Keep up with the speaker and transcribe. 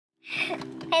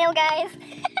Hello guys.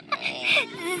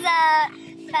 This is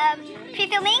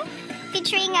pre-filming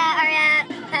featuring our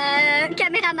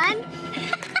cameraman.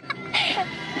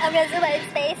 I'm gonna zoom on his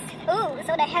face. Ooh,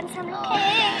 so the handsome.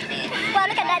 Okay.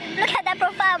 Wow, look at that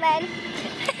profile, man.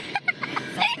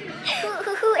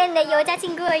 who in the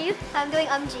여자친구 are you? I'm doing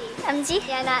Umji.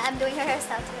 Yeah, nah, I'm doing her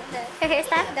hairstyle too. Her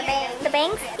hairstyle? The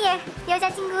bangs? Yeah.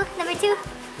 여자친구 number 2.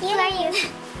 Who are you?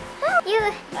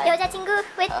 You, 여자친구.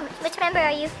 Which member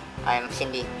are you? I'm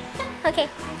Cindy. Okay.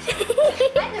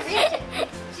 I'm the real Cindy.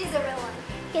 She's the real one.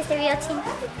 He's the real Cindy.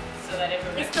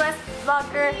 EAST2WEST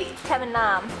vlogger Kevin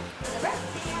Nam.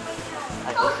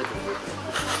 I posted the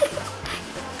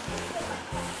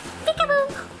Peekaboo!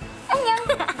 안녕.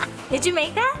 Did you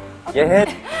make that? Yeah.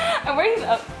 I'm wearing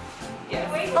the.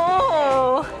 Yes.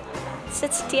 Oh,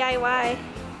 such DIY.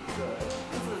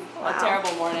 A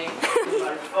terrible morning.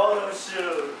 My photo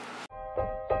shoot.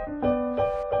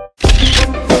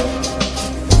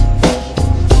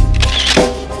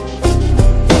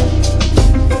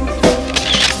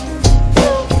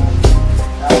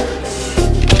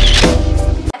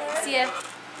 See ya.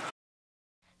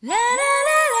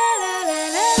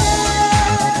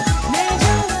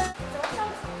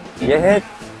 Yeah.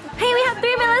 Hey, we have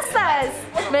 3 Melissas.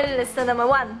 Melissa number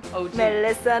 1. OG.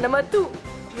 Melissa number 2.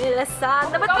 Melissa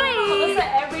number 3. Melissa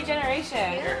every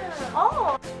generation.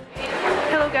 Oh.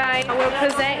 Hello guys, I will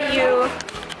present you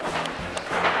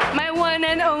my one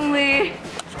and only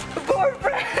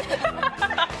boyfriend.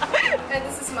 And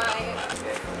this is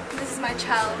my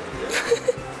child.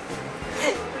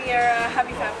 We are a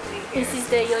happy family. This is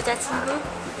the 여자친구.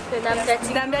 The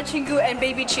남자친구. 남자친구 and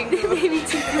baby 친구.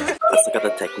 Let's look at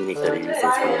the technique that he uses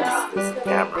for this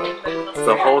camera. There's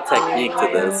a whole technique to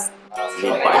this. He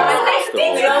bites the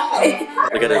whole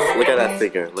look at that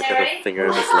finger. Look at the finger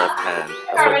of his left hand.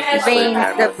 That's what keeps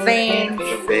The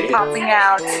veins popping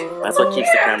out. That's what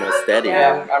keeps the camera steady.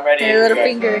 Yeah, I'm ready. The little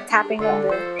finger tapping on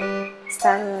the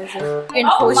stabilizer. In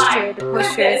posture, the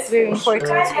posture is very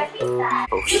important. How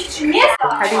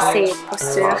do you say it?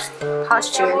 Posture.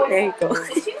 Posture. There you go.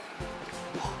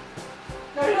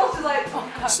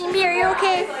 Shinbi, are you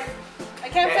okay? I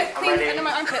can't fit clean under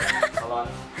my armpit. Hold on.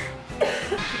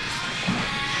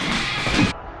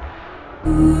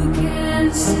 Who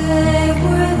can say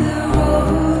where the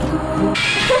road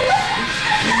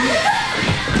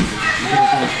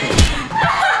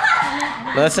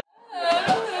Let's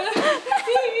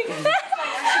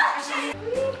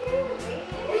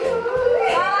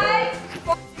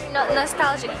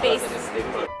Nostalgic face.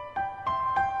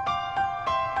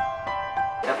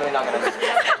 Definitely not gonna miss it.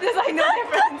 There's like no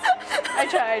difference. I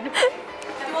tried.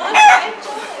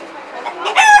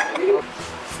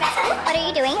 What are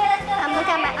you doing? I'm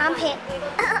looking at my armpit.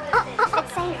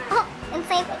 It's safe. It's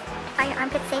safe. Are your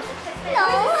armpits safe? No.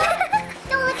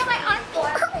 Don't look at my armpit.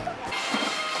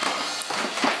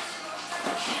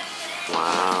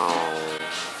 Wow.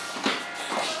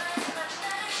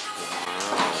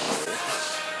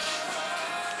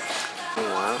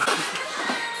 Wow.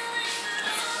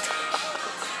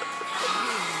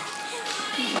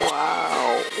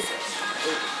 Wow.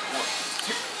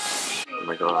 Oh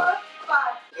my god.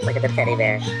 Look at the teddy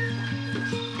bear.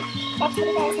 That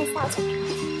teddy bear is nostalgic.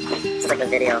 It's like a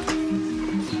video.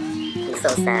 He's so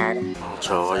sad.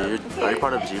 Joe, are you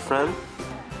part of Gfriend?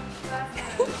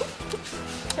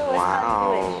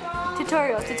 Wow.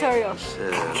 Tutorial.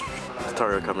 Shit.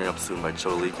 Tutorial coming up soon by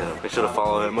Choli Kim. Make sure to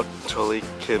follow him. Choli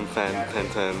Kim Fan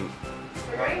 1010.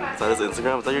 Is that his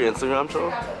Instagram? Is that your Instagram,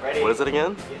 Cho? What is it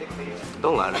again?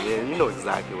 Don't lie to me. You know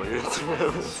exactly what your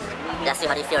Instagram is. Jasmine,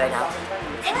 how do you feel right now?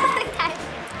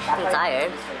 I'm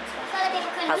tired.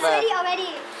 It's ready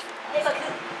already.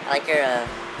 I like your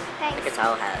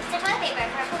towel hat. The toilet paper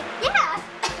for food. Yeah!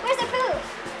 Where's the food?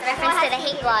 The reference to the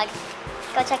hate vlog.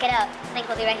 Go check it out. Link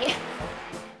will be right here.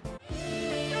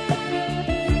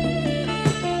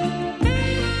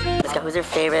 Who's your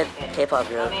favorite K-pop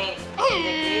group?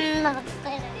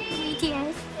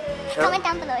 BTS. Comment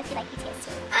down below if you like BTS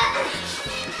too.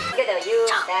 You do, you,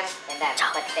 them, and them,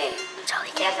 but stay.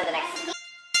 Get to the next.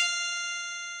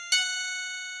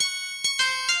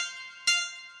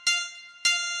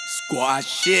 Squash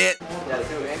shit.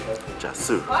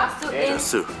 Jasu.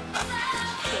 So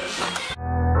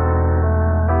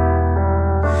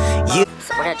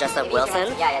we're gonna dress up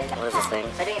Wilson. What is this thing?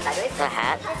 Is that a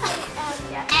hat?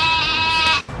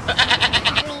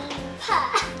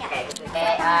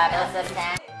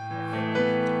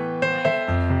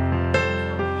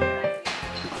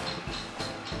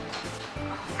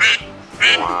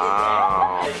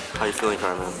 Wow. How you feeling,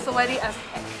 Carmen? Sweaty as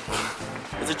heck.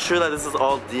 Is it true that this is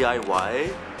all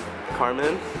DIY,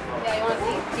 Carmen? Yeah, you want to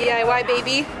see? DIY,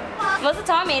 baby. Most of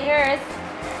Tom made hers.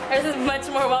 Hers is much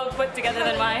more well put together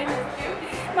than mine.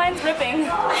 Mine's ripping.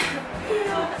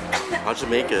 How'd you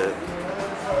make it?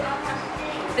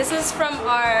 This is from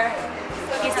our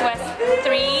EAST2WEST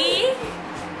 3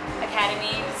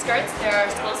 Academy skirts. There are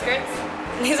school skirts.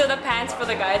 These are the pants for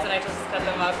the guys, and I just cut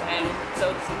them up and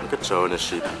sewed. Look at Joe and his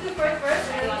sheep.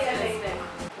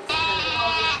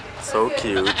 So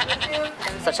cute.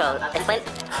 So Cho, explain.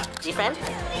 Gfriend?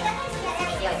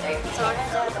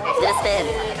 Did a spin.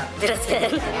 Did a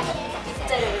spin.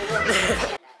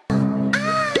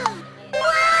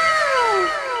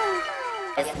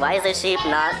 Why is the sheep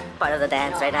not part of the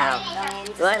dance right now?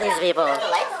 Who are these people?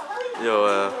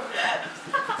 Yo,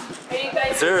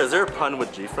 is there a pun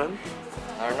with Gfriend?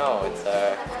 I don't know, it's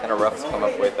kind of rough to come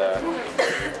up with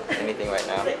anything right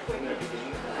now. You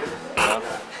know?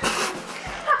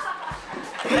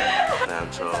 Damn,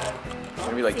 Cho.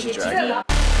 Maybe like G-Drag.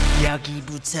 여기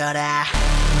붙어라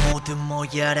모두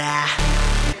모여라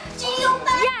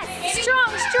Yes!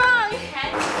 Strong, strong!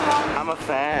 I'm a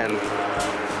fan.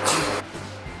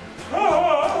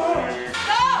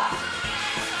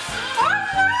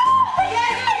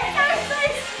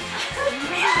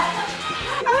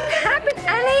 What happened,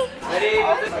 Annie?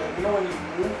 You know when you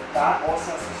move that all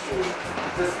sounds the street.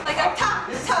 Like a top.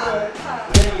 Then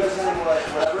you go something like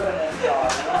whatever and then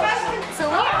So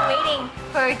we are waiting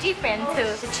for Gfriend to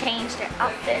change their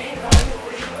outfit.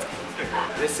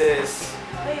 This is...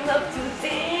 They love to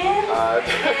dance.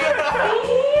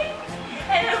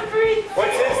 And I'm pretty.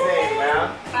 What's his name, man?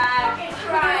 How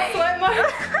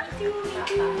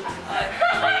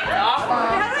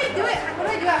do I do it? What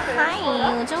do I do after? Hi,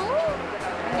 Yoo-jung.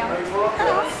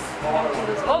 Hello.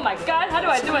 Oh my god, how do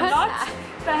I do a knot? What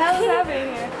the hell is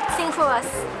happening here? Sing for us.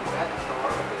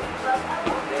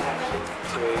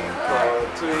 Twinkle,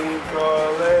 twinkle,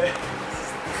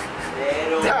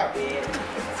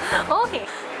 Okay.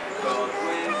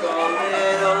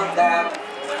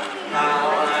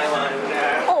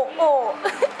 Oh, oh.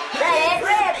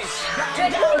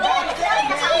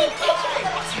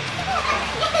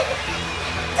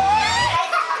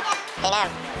 Hey Nam,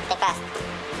 think fast.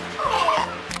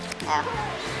 Oh.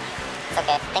 It's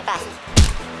okay, think fast.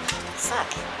 You suck.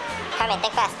 Carmen,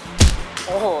 think fast.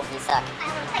 Oh, you suck.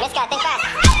 Miska, think fast.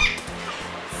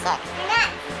 Suck.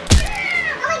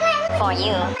 For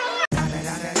you.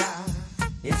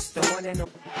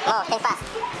 Oh, think fast.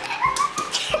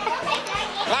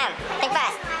 Nam, think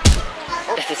fast.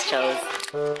 This is Cho's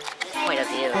point of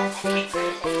view.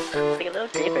 It's like a little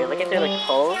creeper looking through like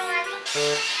holes.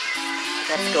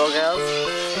 That schoolgirls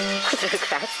through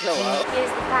cracks in the wall.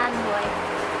 Here's the fanboy.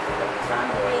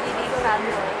 Really big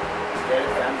fanboy. Very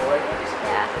fanboy.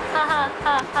 Yeah. Ha ha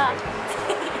ha ha.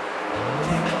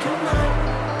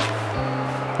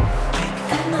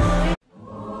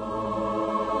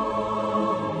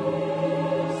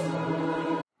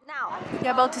 Now,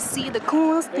 you're about to see the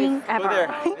coolest thing ever. Go there.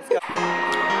 Let's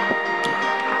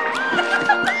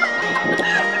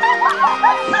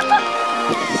go.